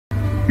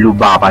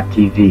Rubaba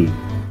TV.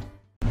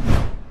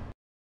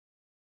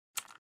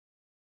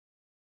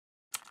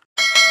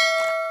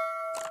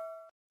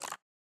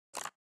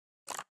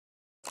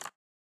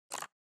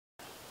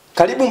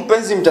 Karibu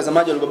mpenzi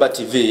mtazamaji wa Rubaba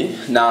TV,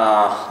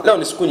 na leo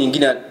ni siku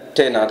nyingine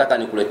tena nataka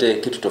nikuletee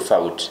kitu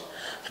tofauti.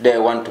 Today I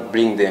want to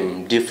bring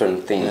them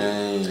different things.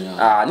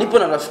 Nipo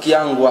na rafiki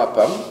yangu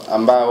hapa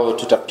ambao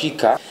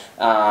tutapika.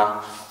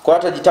 Kwa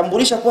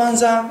atajitambulisha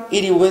kwanza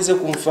ili uweze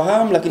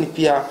kumfahamu, lakini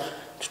pia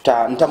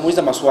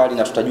nitamuuliza maswali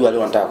na tutajua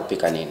leo anataka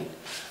kupika nini.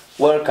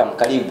 Welcome,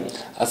 karibu.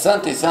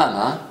 Asante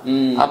sana.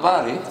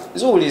 Habari?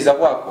 Nzuri za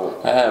kwako?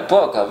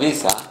 Poa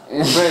kabisa.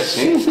 Fresh.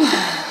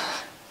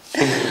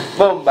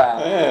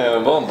 Bomba.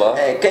 Bomba.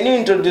 Can you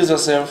introduce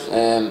yourself?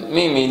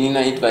 Mimi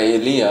ninaitwa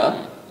Elia.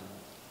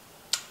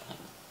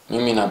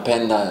 Mimi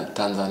napenda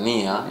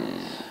Tanzania.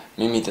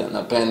 Mimi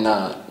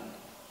napenda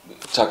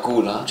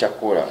chakula.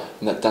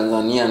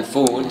 Tanzanian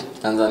food,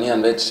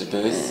 Tanzanian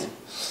vegetables.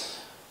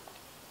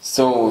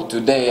 So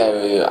today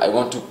I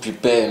want to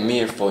prepare a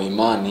meal for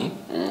Imani,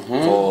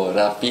 for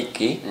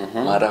Rafiki,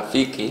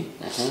 Marafiki.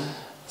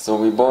 So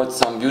we bought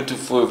some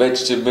beautiful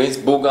vegetables,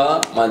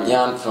 mboga,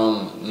 majani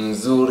from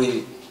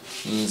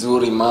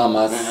Mzuri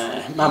mamas.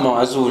 Mama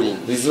wazuri.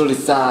 Vizuri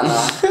sana.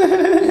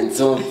 And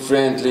so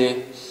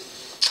friendly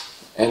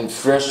and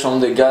fresh from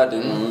the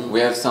garden.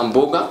 We have some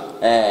mboga.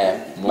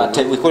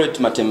 We call it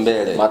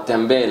matembele.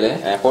 Matembele.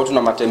 Kwa hiyo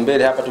tuna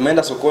matembele hapa.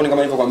 Tumeenda sokoni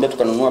kama nilivyokuambia,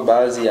 tukanunua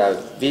baadhi ya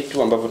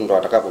vitu ambavyo ndo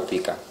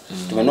watakapopika.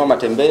 Tumenunua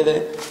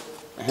matembele,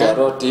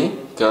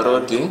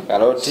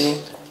 karoti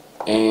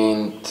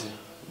and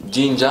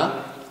ginger,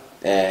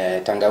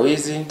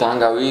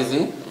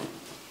 tangawizi,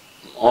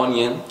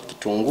 onion,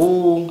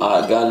 kitunguu,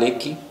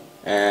 garlic.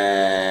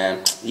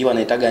 Hiyo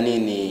wanaitaga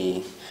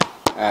nini?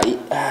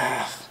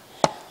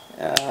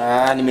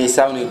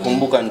 Nimeisahau,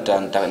 nikumbuka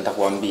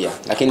nitakuambia.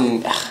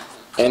 Lakini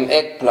an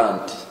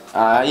eggplant.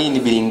 Hii ni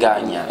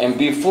bilinganya. And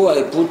before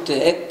I put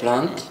the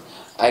eggplant,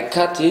 I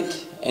cut it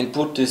and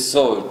put the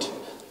salt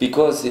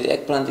because the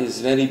eggplant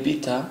is very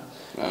bitter.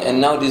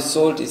 And now the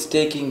salt is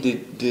taking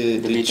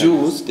the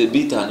juice, the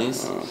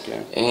bitterness.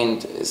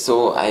 And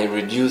so I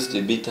reduce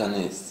the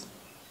bitterness.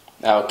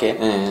 Okay.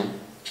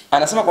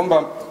 Anasema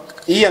kwamba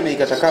hii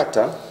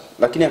ameikatakata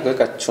lakini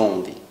akaweka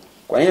chumvi.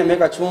 Kwa nini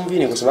ameweka chumvi?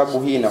 Ni kwa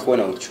sababu hii inakuwa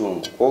na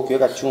uchungu. Kwa hiyo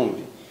ukiweka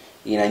chumvi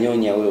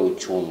inanyonya ule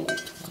uchungu.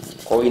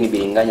 Kwa hiyo hii ni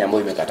bilinganya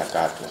ambayo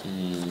imekatakatwa.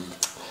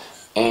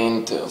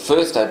 And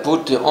first I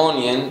put the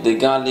onion, the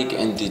garlic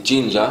and the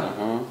ginger.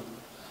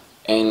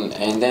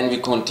 And then we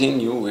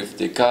continue with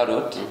the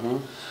carrot.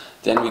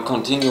 Then we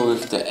continue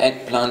with the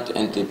eggplant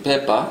and the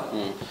pepper.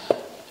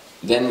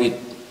 Then we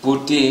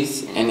put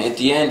this, and at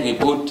the end we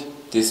put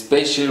the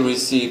special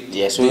recipe.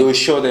 Yes, we will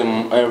show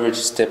them every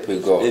step we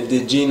go.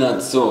 The ginger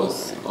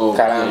sauce. Okay.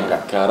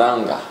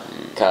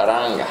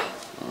 Karanga.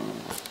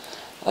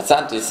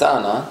 Asante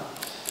sana.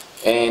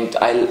 And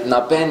I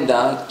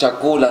napenda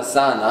chakula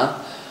sana.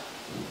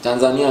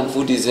 Tanzanian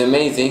food is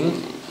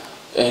amazing.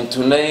 And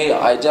today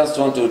I just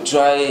want to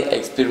try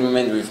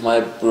experiment with my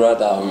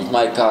brother, with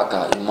my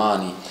kaka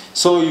Imani.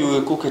 So you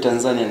will cook a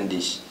Tanzanian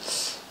dish?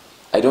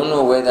 I don't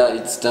know whether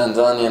it's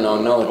Tanzanian or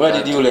not. Where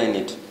did you learn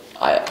it?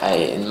 I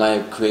in my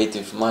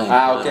creative mind.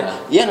 Okay.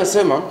 Yeye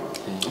anasema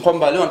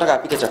kwamba leo nataka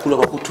apike chakula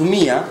kwa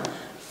kutumia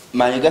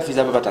malighafi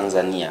za hapa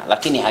Tanzania,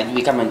 lakini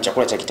hajui kama ni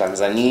chakula cha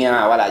Kitanzania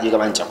wala hajui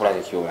kama ni chakula cha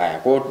Kiulaya.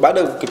 Kwa hiyo baada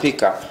ya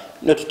kukipika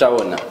ndio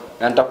tutaona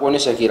na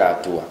nitakuonesha kila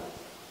hatua.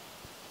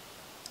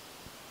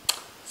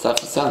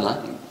 Safi sana.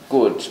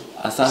 Good.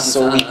 Asante So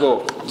sana. we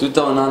go.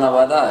 Tutaonana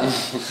baadaye.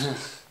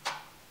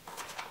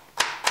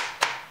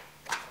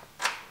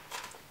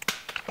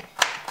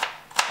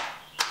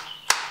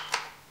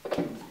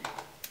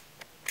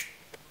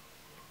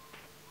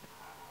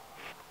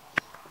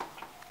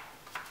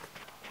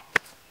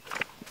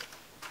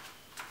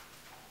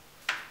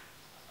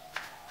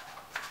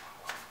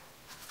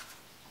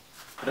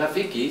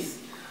 Rafikis.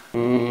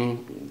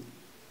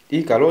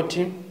 Hii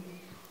karoti,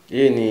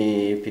 hii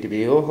ni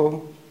pilipili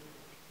hoho,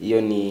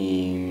 hiyo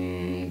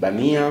ni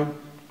bamia,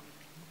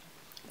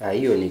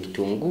 hiyo ni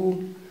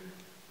kitunguu,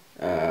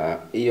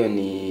 hiyo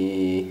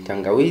ni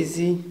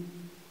tangawizi,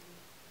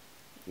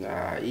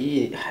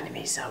 hii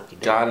nimeisahau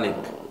kidogo. Garlic.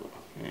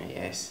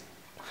 Yes.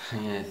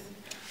 Yes.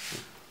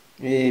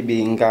 Hii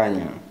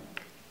bilinganya.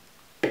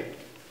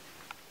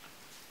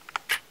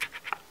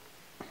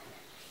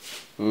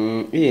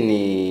 Hii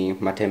ni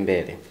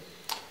matembele.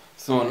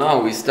 So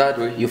now we start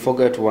with. You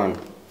forgot one.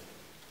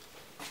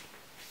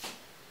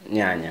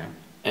 Nyanya.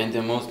 And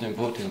the most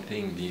important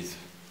thing is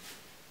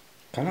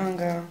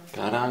Karanga.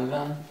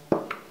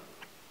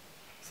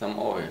 Some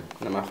oil.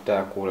 Na mafuta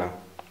ya kula.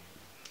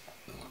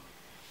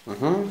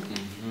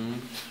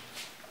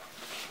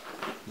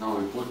 Now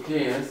we put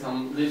here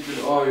some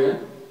little oil.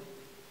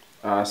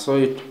 So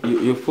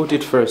you put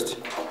it first.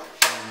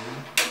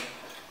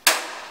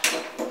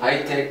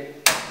 High tech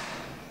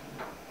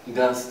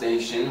gas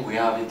station, we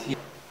have it here.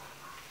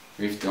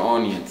 With the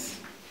onions,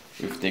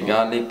 with the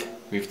garlic,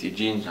 with the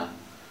ginger.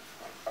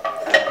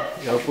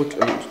 You put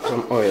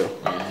some oil.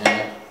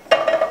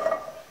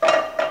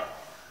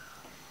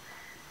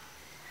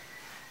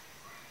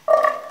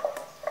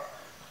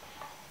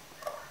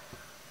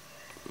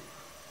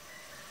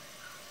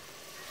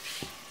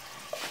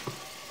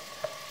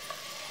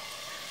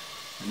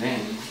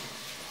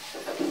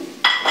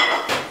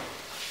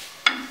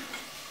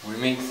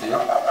 mix it.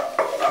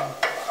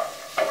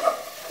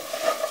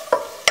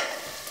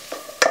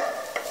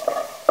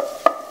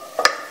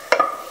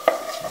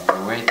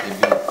 Wait a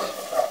bit.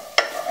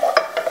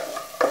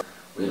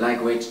 We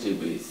like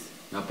vegetables.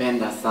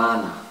 Napenda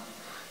sana.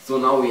 So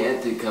now we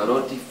add the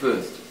carrot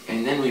first,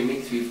 and then we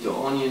mix with the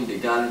onion, the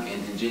garlic,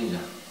 and the ginger.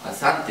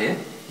 Asante.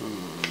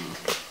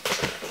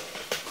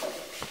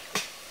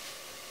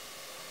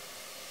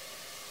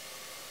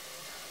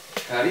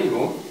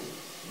 Karibu.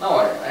 Now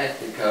I add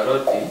the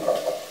carrot.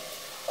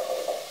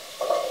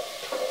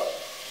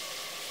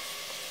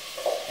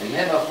 And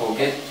never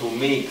forget to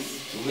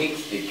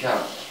mix the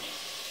carrot.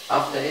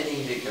 After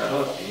adding the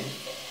carrot,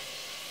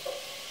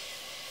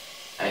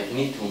 I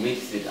need to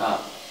mix it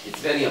up. It's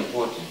very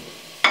important.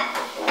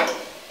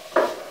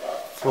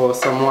 For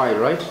some while,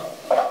 right?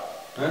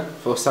 Huh?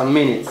 For some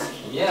minutes.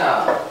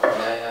 Yeah.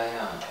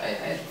 I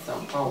add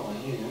some powder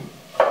here.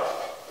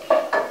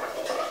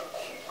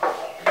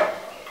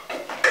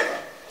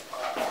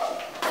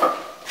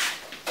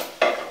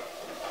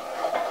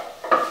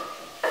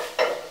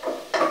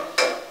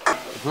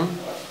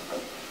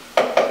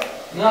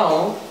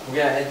 Now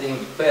we are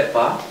adding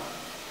pepper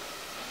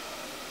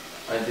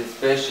and a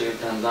special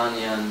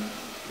Tanzanian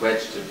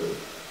vegetable.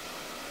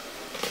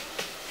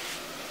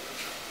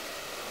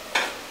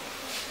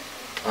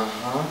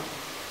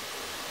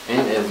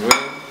 And as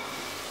well,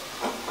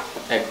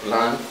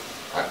 eggplants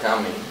are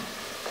coming.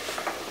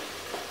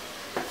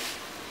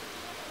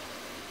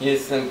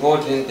 It's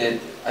important that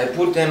I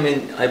put them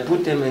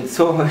in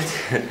salt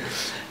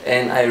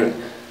and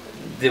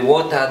the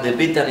water, the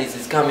bitterness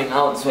is coming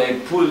out, so I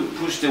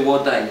push the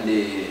water in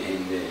the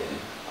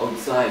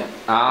outside.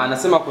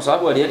 Anasema kwa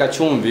sababu aliweka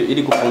chumvi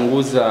ili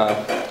kupunguza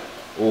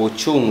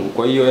uchungu,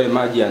 kwa hiyo yale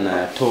maji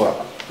yanayatoa.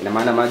 Ina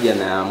maana maji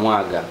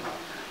yanayamwaga.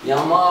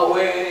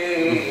 Yamawe.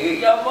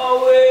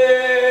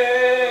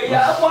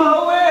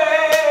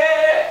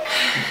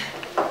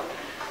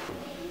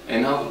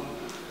 And now,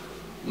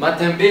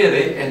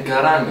 matembele and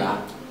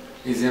karanga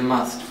is a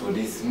must for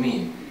this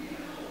meal.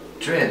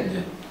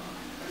 Trend.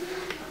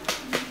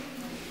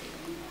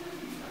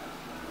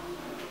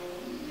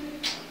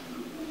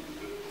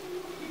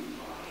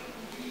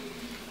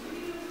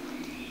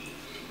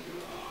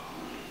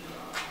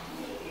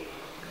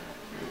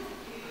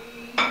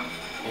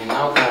 And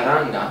now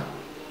karanga,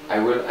 I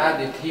will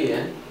add it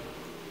here.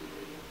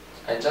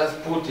 I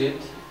just put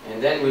it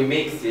and then we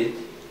mix it.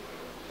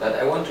 But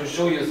I want to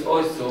show you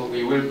also,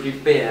 we will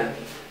prepare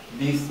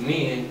this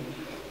meal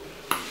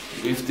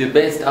with the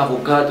best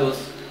avocados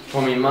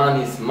from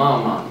Imani's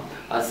mama.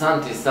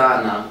 Asante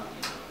sana.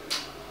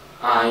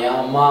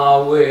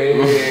 Ayamawe.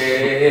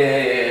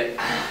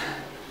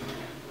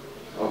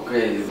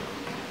 Okay.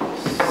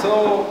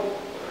 So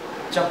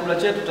chakula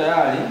chetu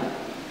tayari.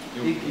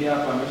 Hiki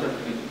hapa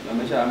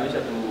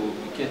amesha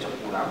tupikia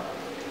chakula.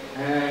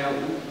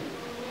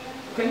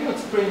 Can you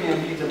explain me a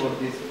bit about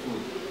this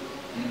food?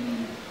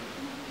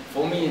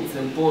 For me it's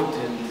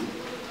important,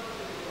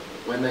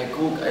 when I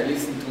cook I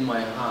listen to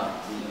my heart.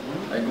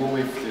 I go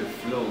with the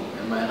flow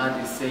and my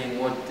heart is saying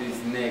what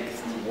is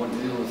next, what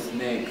is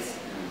next.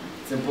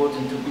 It's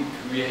important to be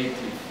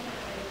creative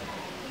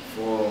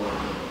for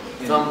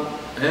some,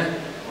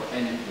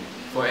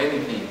 for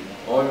anything.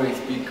 Always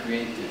be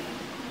creative,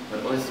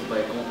 but also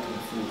by cooking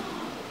food.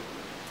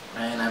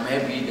 And I'm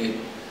happy that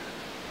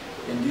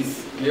in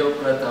this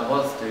Cleopatra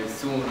hostel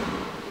soon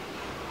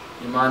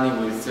Imani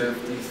will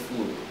serve this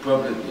food,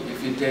 probably,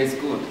 if it tastes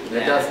good.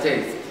 Let us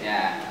taste.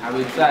 Yeah, I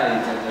will try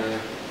it.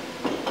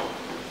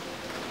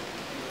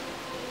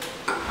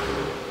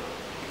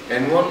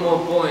 And one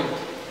more point,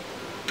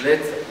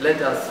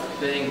 let us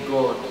thank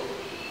God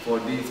for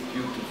this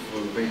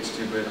beautiful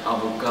vegetable,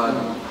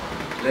 avocado.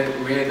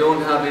 We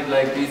don't have it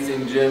like this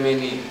in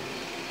Germany.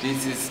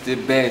 This is the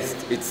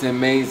best, it's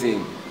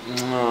amazing.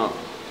 It's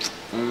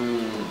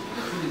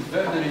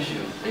very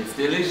delicious. It's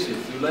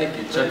delicious, you like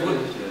it.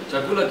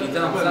 Chakula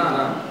kitamu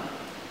sana.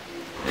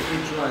 Let me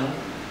try.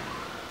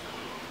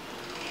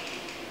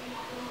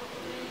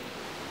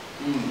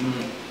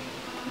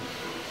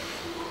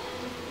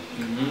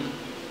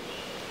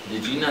 The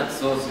peanut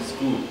sauce is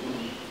good.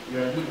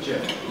 You're a good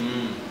chef.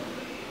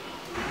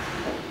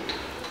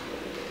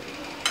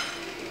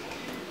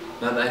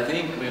 But I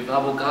think with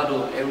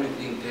avocado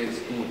everything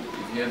tastes good.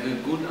 If you have a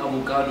good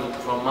avocado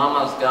from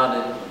Mama's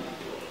garden.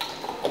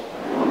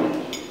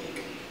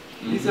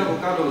 This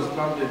avocado was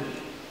planted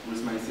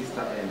with my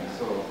sister Elia,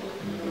 so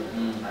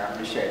I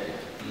appreciate it.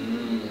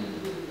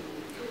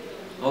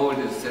 How old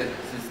is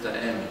Sister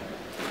Emmy?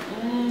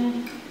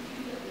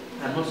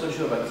 I'm not so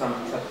sure, but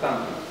something.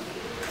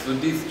 So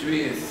this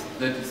tree is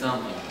 30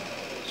 something.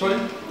 Sorry?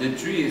 The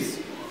tree is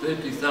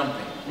 30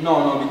 something.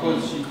 No,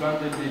 because she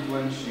planted it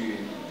when she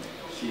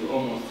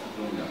almost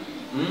grown up.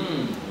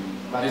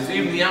 But it's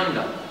even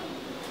younger.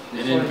 And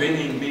it's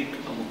bringing big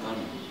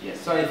avocado.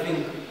 Yes. So I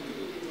think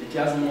it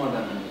has more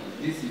than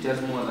this. It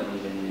has more than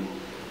even.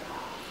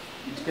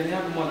 It can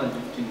have more than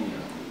 15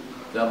 years.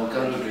 The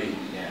avocado tree.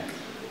 Yeah.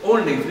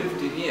 Only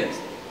 15 years.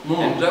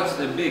 More. And just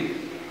a big.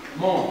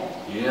 More.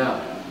 Yeah.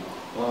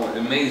 Wow,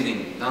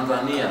 amazing.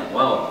 Tanzania,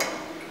 wow.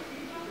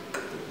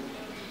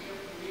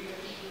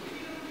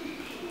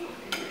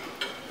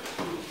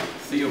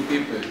 See you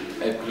people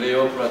at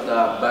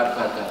Cleopatra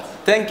Backpackers.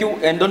 Thank you,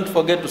 and don't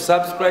forget to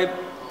subscribe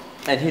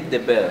and hit the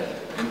bell.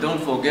 And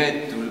don't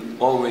forget to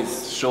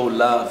always show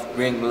love,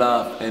 bring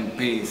love and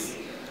peace.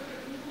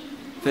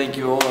 Thank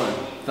you all.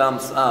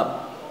 Thumbs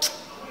up.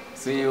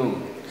 See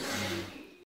you.